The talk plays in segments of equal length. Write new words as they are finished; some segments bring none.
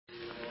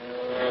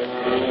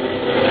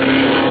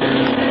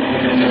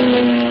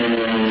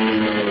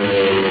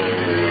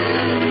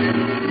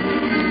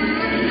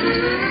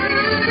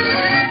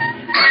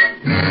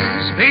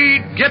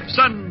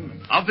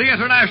of the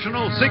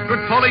International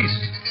Secret Police.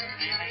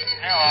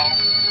 Zero.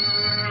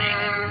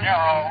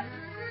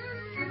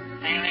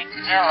 Ceiling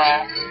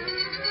zero.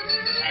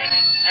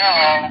 Ceiling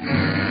zero.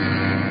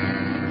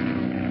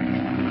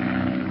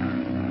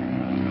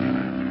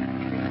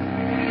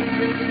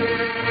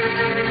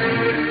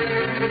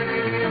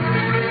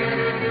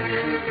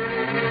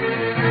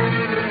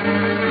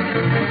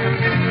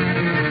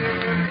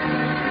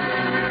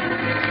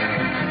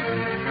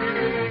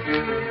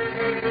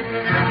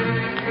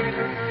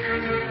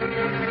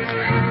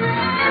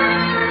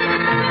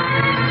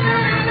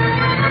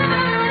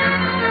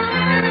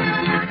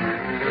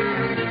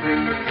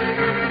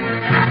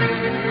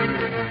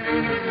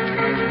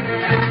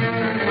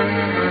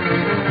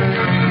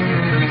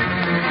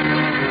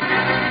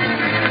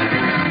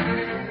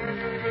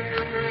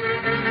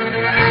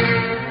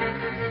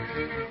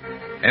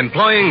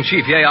 Employing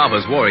Chief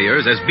Yayava's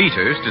warriors as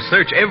beaters to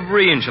search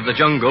every inch of the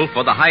jungle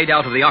for the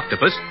hideout of the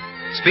octopus,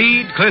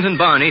 Speed, Clint, and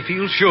Barney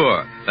feel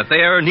sure that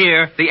they are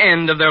near the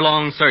end of their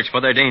long search for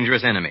their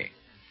dangerous enemy.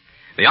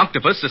 The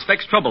octopus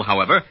suspects trouble,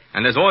 however,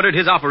 and has ordered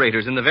his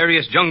operators in the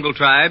various jungle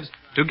tribes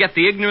to get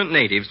the ignorant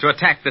natives to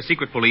attack the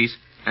secret police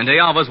and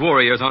Yayava's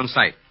warriors on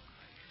sight.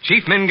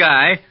 Chief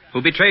Mingai,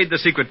 who betrayed the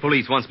secret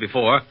police once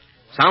before,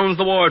 sounds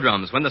the war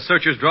drums when the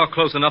searchers draw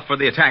close enough for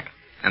the attack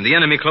and the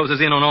enemy closes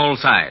in on all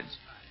sides.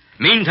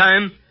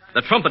 Meantime,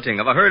 the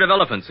trumpeting of a herd of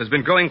elephants has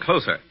been growing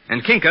closer,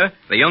 and Kinka,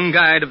 the young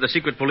guide of the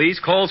secret police,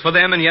 calls for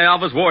them and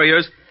Yayava's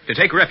warriors to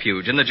take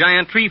refuge in the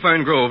giant tree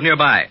fern grove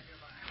nearby.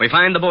 We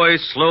find the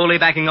boys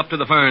slowly backing up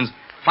to the ferns,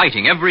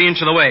 fighting every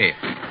inch of the way.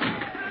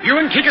 You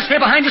and Kinka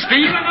stay behind us,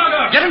 Speed.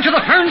 Get into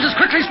the ferns as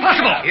quickly as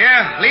possible.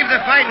 Yeah, leave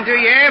the fighting to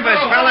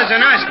Yava's fellas and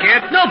us,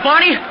 kid. No,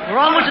 Barney.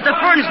 We're almost at the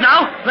ferns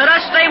now. Let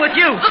us stay with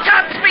you. Look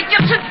out, Speed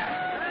Gibson.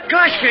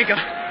 Gosh, Kinka.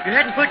 You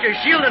hadn't put your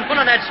shield in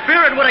front of that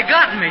spear, it would have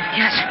gotten me.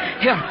 Yes.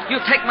 Here, you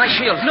take my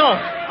shield. No,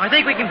 I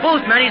think we can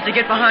both manage to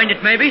get behind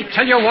it, maybe.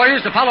 Tell your warriors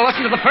to follow us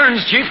into the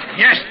ferns, Chief.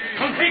 Yes.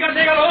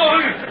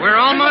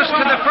 We're almost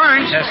to the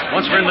ferns. Yes,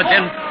 once we're in the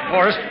den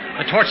forest,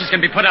 the torches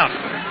can be put out.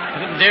 I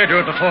didn't dare do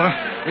it before.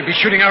 We'd be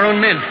shooting our own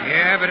men.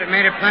 Yeah, but it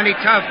made it plenty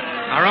tough.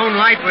 Our own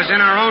light was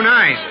in our own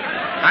eyes.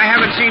 I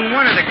haven't seen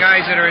one of the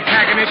guys that are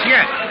attacking us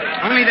yet.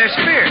 Only their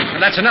spears. Well,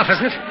 that's enough,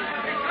 isn't it?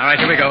 All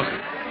right, here we go.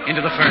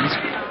 Into the ferns.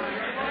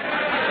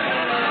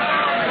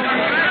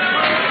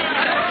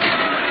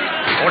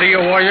 Order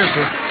your warriors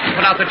to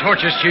put out the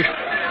torches, Chief.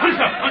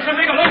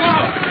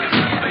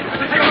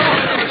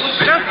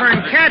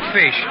 Suffering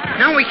catfish.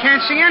 Now we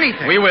can't see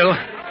anything. We will,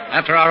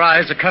 after our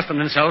eyes accustom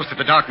themselves to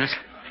the darkness.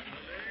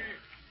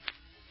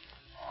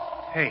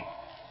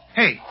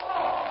 Hey,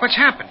 what's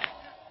happened?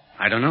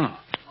 I don't know.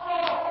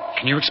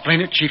 Can you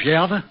explain it, Chief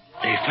Yayava?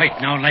 They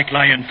fight now like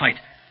lion fight.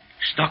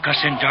 Stalk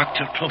us in dark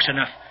till close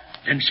enough.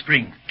 Then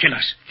spring. Kill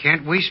us.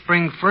 Can't we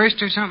spring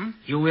first or something?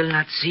 You will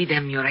not see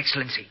them, Your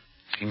Excellency.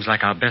 Seems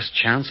like our best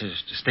chance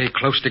is to stay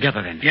close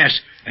together, then. Yes,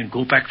 and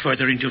go back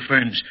further into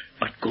ferns,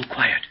 but go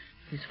quiet.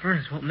 These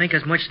ferns won't make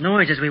as much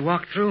noise as we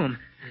walk through them,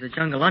 as the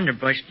jungle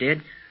underbrush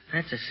did.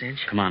 That's a cinch.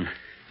 Come on.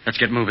 Let's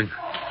get moving.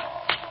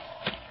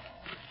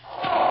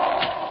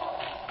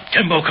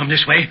 Timbo, come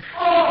this way.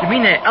 You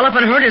mean the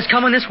elephant herd is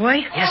coming this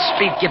way? Yes,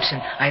 Speed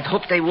Gibson. I'd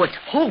hoped they would.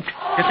 Hope?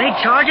 If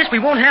they charge us, we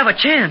won't have a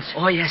chance.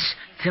 Oh, yes.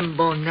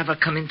 Timbo never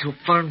come into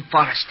fern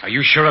forest. Are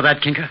you sure of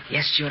that, Kinka?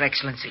 Yes, Your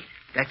Excellency.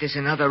 That is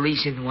another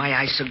reason why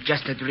I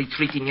suggested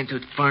retreating into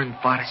fern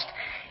forest.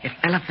 If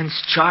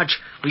elephants charge,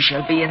 we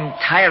shall be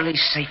entirely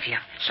safe here.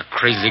 It's a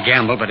crazy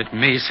gamble, but it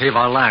may save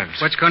our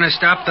lives. What's going to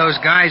stop those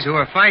guys who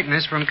are fighting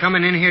us from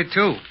coming in here,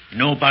 too?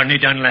 No, Barney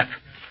Dunlap.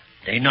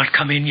 They not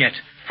come in yet.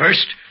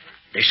 First,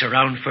 they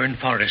surround Fern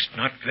Forest,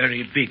 not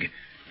very big.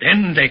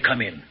 Then they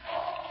come in.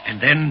 And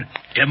then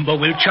Timbo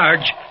will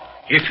charge,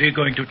 if we're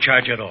going to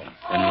charge at all.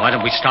 Then why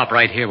don't we stop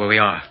right here where we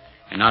are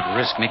and not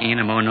risk making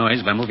any more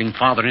noise by moving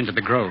farther into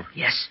the grove?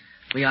 Yes,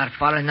 we are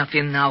far enough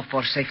in now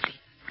for safety.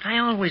 I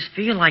always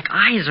feel like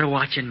eyes are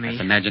watching me.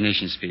 That's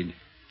imagination, Speed.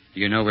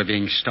 You know we're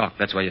being stalked.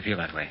 That's why you feel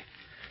that way.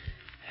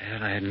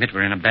 Well, I admit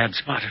we're in a bad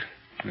spot.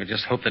 We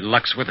just hope that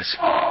luck's with us.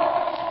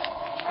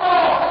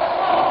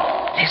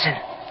 Listen,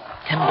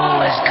 Timbo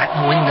has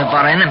gotten wind of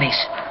our enemies.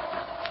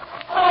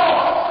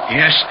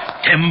 Yes,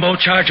 Timbo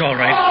charge all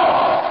right.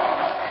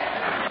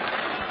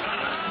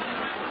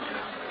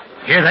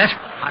 Hear that?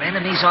 Our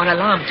enemies are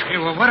alarmed. Hey,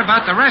 well, what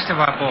about the rest of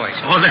our boys?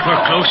 Oh, that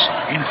we're close.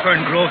 In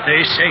Fern Grove,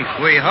 they're safe.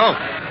 We hope.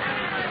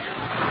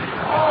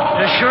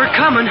 They're sure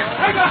coming. And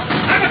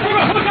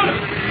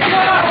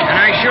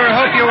I sure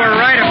hope you were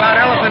right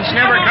about elephants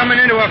never coming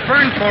into a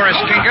fern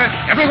forest, Kinka.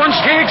 Everyone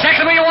stay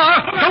exactly where you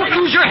are. Don't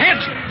lose your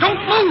heads. Don't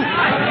move.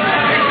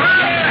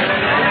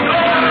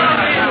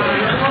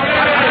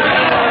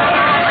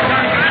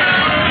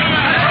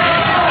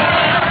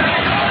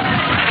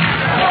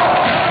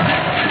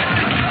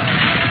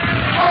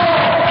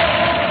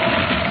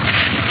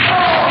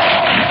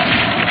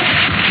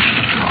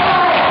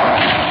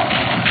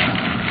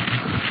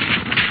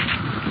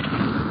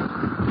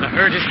 The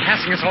herd is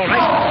passing us all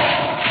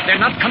right. They're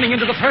not coming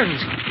into the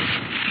ferns.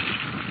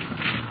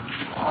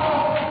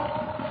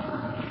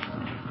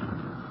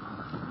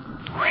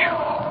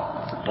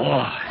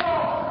 Boy,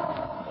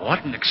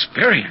 what an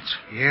experience.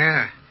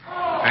 Yeah.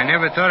 I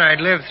never thought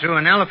I'd live through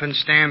an elephant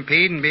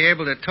stampede and be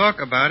able to talk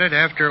about it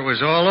after it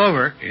was all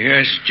over.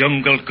 Yes,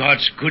 jungle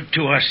god's good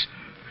to us.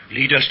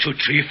 Lead us to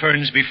tree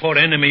ferns before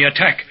enemy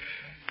attack.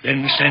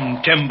 Then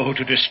send Tembo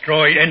to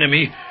destroy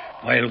enemy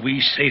while we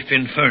safe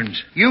in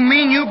ferns. You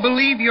mean you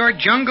believe your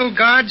jungle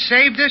god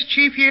saved us,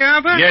 Chief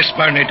Yaba? Yes,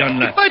 Barney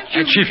Dunlap. But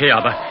you... Chief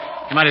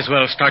Yaba, you might as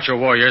well start your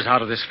warriors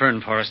out of this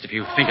fern forest if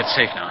you think it's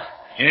safe now.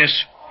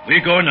 Yes,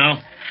 we go now.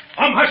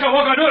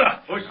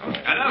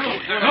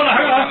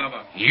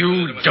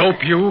 You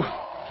dope, you.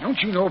 Don't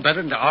you know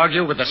better than to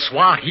argue with the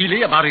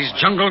Swahili about his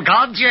jungle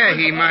gods? Yeah,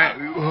 he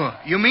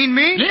might... You mean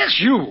me? Yes,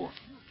 you.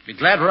 Be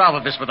glad we're out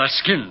of this with our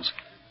skins.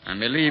 And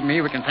believe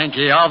me, we can thank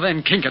Yalva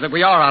and Kinka that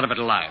we are out of it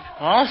alive.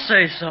 I'll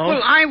say so.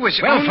 Well, I was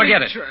Well,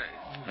 forget it.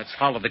 Let's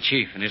follow the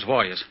chief and his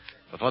warriors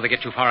before they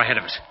get too far ahead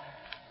of us.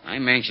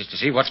 I'm anxious to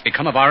see what's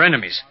become of our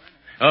enemies.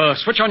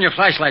 Switch on your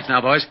flashlights now,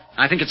 boys.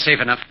 I think it's safe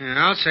enough. Yeah,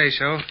 I'll say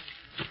so.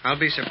 I'll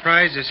be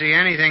surprised to see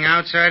anything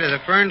outside of the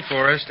fern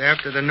forest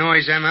after the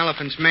noise them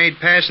elephants made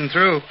passing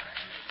through.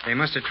 They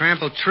must have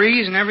trampled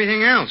trees and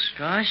everything else.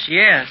 Gosh,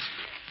 yes.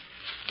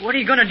 What are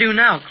you going to do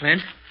now,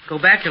 Clint? Go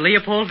back to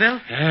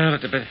Leopoldville? Well,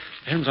 it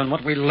depends on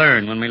what we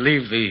learn when we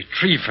leave the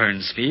tree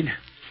fern speed.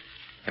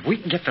 If we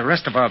can get the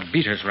rest of our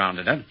beaters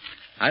rounded up,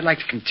 I'd like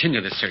to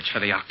continue the search for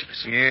the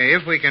octopus. Yeah,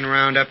 if we can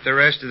round up the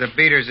rest of the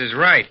beaters is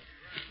right.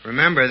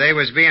 Remember, they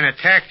was being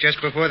attacked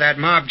just before that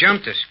mob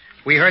jumped us.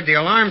 We heard the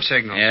alarm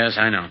signal. Yes,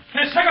 I know.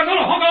 Hey, sounds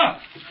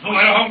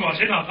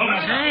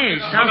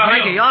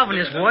like Yalva and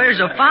his warriors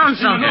have found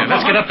something. Yeah,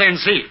 let's get up there and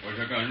see.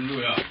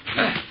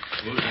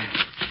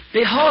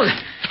 Behold,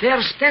 they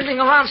are standing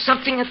around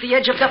something at the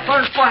edge of the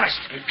fern forest.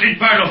 Clint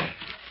Barlow,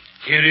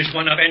 here is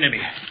one of enemy.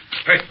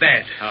 Hurt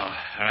bad. Oh,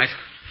 all right.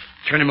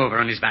 Turn him over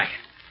on his back.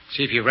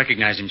 See if you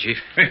recognize him, Chief.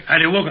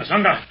 Aliwoga,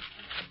 Sanga.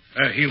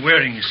 He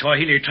wearing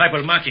Swahili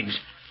tribal markings.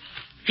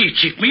 He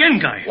Chief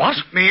Miengai. What?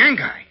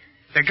 Miengai?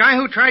 The guy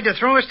who tried to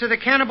throw us to the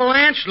cannibal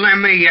ants? Let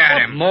me at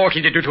What him. more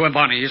can you do to him,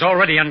 Barney? He's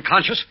already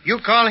unconscious. You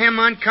call him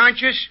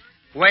unconscious?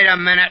 Wait a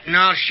minute, and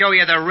I'll show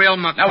you the real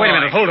McCoy. Now, wait a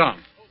minute. Hold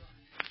on.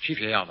 Chief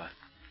Yalva,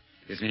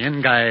 is the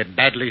end guy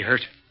badly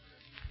hurt?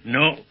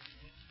 No,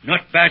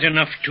 not bad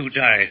enough to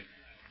die.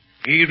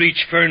 He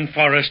reached Fern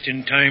Forest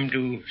in time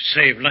to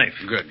save life.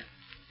 Good.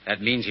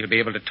 That means he'll be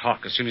able to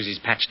talk as soon as he's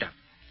patched up.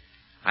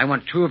 I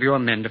want 2 of your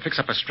men to fix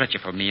up a stretcher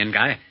for me and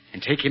Guy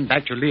and take him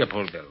back to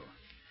Leopoldville.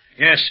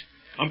 Yes.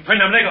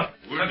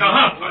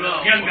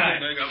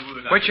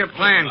 What's your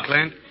plan,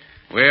 Clint?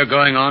 We're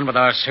going on with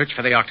our search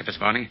for the octopus,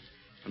 Barney.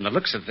 From the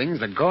looks of things,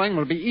 the going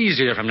will be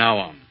easier from now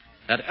on.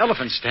 That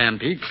elephant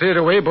stampede cleared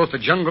away both the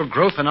jungle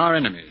growth and our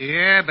enemies.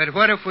 Yeah, but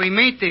what if we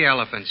meet the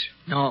elephants?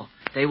 No,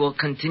 they will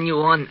continue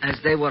on as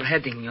they were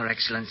heading, Your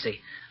Excellency,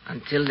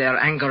 until their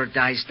anger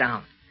dies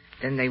down.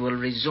 Then they will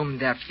resume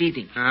their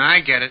feeding.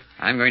 I get it.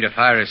 I'm going to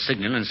fire a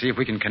signal and see if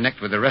we can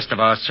connect with the rest of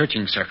our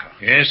searching circle.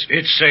 Yes,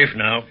 it's safe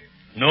now.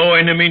 No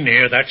enemy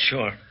near, that's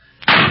sure.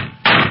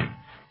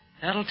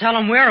 That'll tell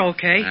them we're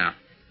okay. Yeah.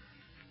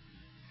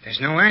 There's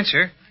no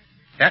answer.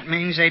 That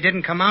means they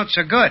didn't come out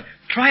so good.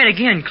 Try it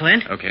again,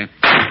 Clint. Okay.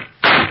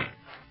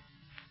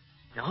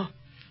 No,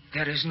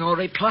 there is no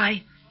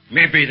reply.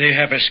 Maybe they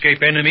have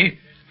escaped enemy,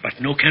 but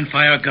no can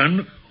fire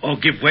gun or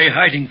give way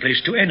hiding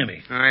place to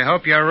enemy. I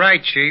hope you're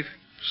right, Chief.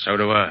 So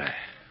do I.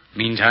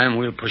 Meantime,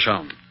 we'll push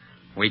on.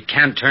 We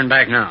can't turn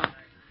back now.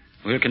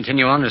 We'll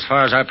continue on as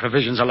far as our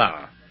provisions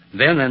allow.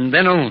 Then and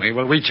then only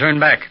will we turn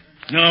back.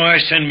 Now I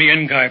send me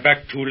and Guy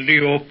back to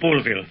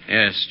Leopoldville.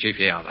 Yes, Chief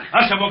Yalva.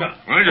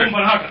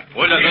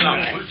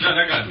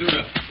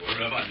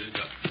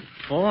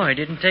 Boy, it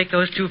didn't take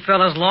those 2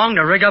 fellas long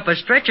to rig up a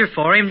stretcher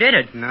for him, did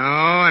it? No,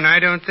 and I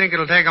don't think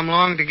it'll take them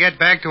long to get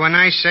back to a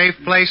nice, safe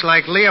place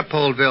like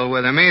Leopoldville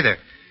with them either.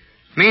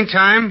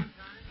 Meantime,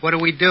 what do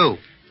we do?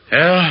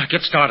 Well,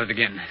 get started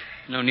again.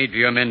 No need for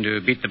your men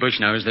to beat the bush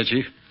now, is there,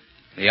 Chief?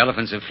 The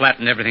elephants have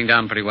flattened everything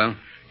down pretty well.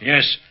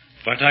 Yes,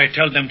 but I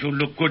tell them to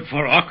look good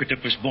for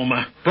octopus,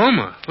 Boma.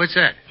 Boma? What's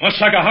that? A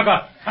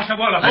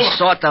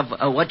sort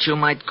of what you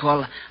might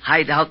call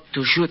hideout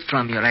to shoot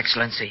from, Your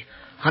Excellency.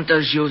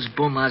 Hunters use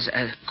boomers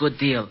a good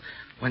deal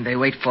when they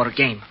wait for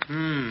game.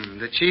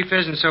 The chief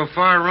isn't so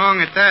far wrong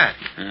at that.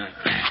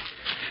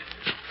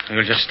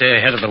 We'll just stay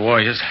ahead of the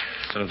warriors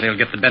so they'll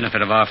get the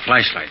benefit of our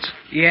flashlights.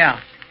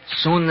 Yeah.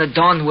 Soon the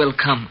dawn will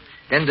come.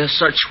 Then the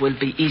search will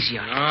be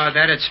easier. Oh,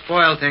 that'd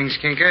spoil things,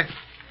 Kinka.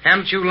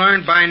 Haven't you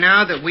learned by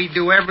now that we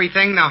do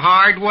everything the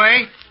hard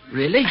way?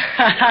 Really?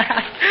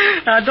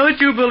 Now, don't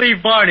you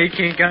believe Barney,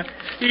 Kinka.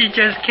 He's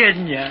just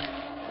kidding you.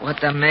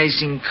 What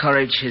amazing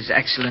courage His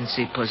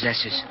Excellency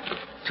possesses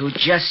to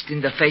jest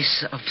in the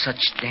face of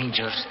such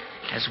dangers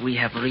as we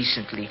have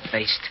recently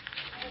faced.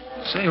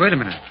 Say, wait a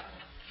minute.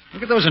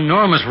 Look at those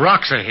enormous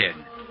rocks ahead.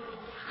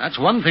 That's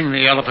one thing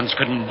the elephants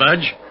couldn't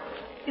budge.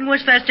 And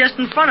what's that just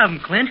in front of them,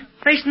 Clint?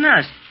 Facing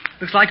us.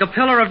 Looks like a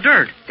pillar of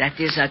dirt. That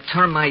is a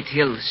termite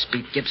hill,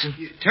 Speed Gibson.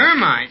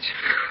 Termites?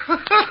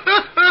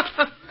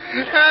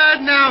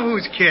 Now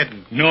who's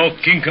kidding? No,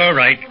 Kinka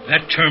right.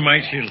 That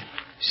termite hill.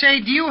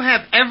 Say, do you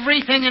have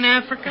everything in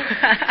Africa?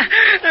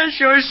 That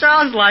sure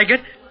sounds like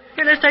it.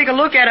 Here, let's take a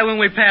look at it when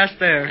we pass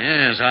there.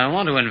 Yes, I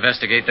want to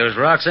investigate those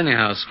rocks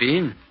anyhow,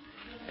 Speed.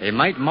 They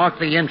might mark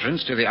the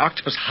entrance to the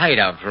octopus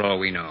hideout for all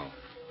we know.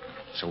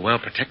 It's a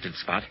well-protected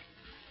spot.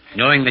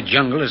 Knowing the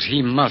jungle as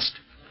he must,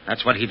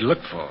 that's what he'd look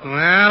for.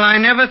 Well, I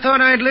never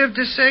thought I'd live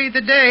to see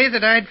the day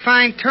that I'd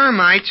find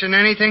termites in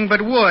anything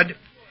but wood.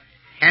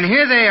 And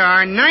here they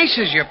are, nice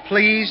as you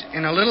please,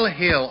 in a little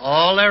hill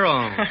all their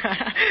own.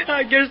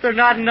 I guess there are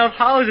not enough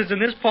houses in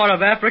this part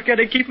of Africa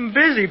to keep them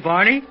busy,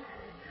 Barney.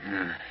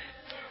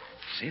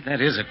 See,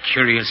 that is a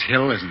curious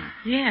hill, isn't it?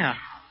 Yeah.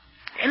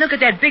 And look at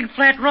that big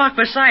flat rock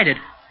beside it.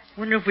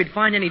 Wonder if we'd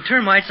find any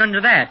termites under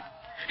that.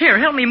 Here,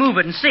 help me move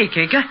it and see,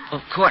 Kinka.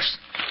 Of course.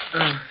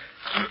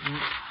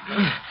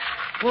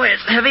 Boy,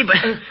 it's heavy, but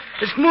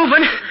it's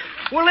moving.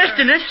 We're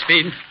lifting it.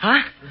 Speed.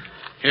 Huh?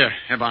 Here,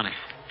 Barney.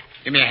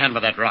 Give me a hand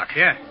with that rock.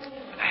 Yeah.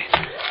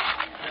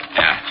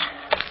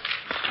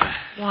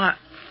 Why,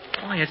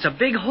 it's a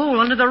big hole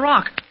under the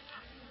rock.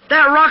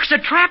 That rock's a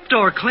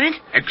trapdoor, Clint.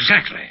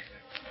 Exactly.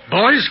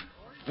 Boys,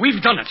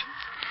 we've done it.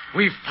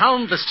 We've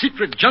found the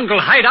secret jungle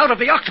hideout of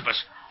the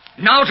octopus.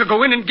 Now to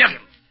go in and get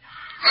him.